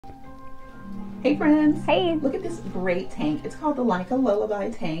Hey friends! Hey! Look at this great tank. It's called the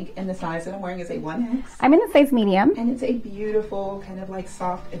Lullaby tank, and the size that I'm wearing is a 1X. I'm in the size medium. And it's a beautiful, kind of like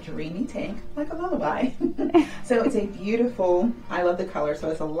soft, dreamy tank, like a lullaby. So it's a beautiful, I love the color,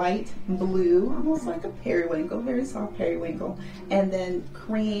 so it's a light blue, almost like a periwinkle, very soft periwinkle, and then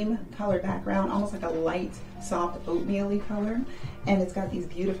cream color background, almost like a light, soft oatmeal-y color. And it's got these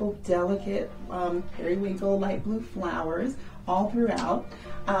beautiful, delicate periwinkle, light blue flowers all throughout.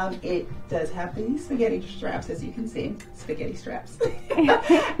 It does have these spaghetti straps, as you can see, spaghetti straps.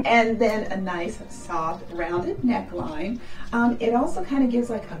 And then a nice, soft, rounded neckline. It also kind of gives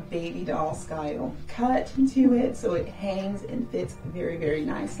like a baby doll style cut to it, so it hangs and fits very, very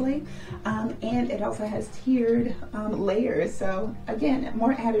nicely. And it also has tiered layers, so again,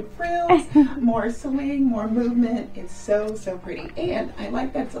 more added frills, more swing, more movement. It's so, so pretty. And I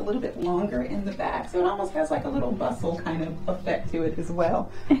like that it's a little bit longer in the back, so it almost has like a little bustle kind of effect to it as well.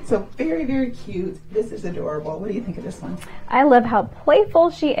 So very, very cute. This is adorable. What do you think of this one? I love how playful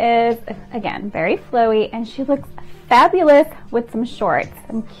she is. Again, very flowy, and she looks fabulous with some shorts,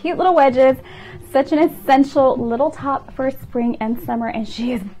 some cute little wedges. Such an essential little top for spring and summer, and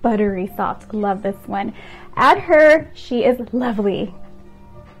she is buttery soft. Love this one. Add her, she is lovely.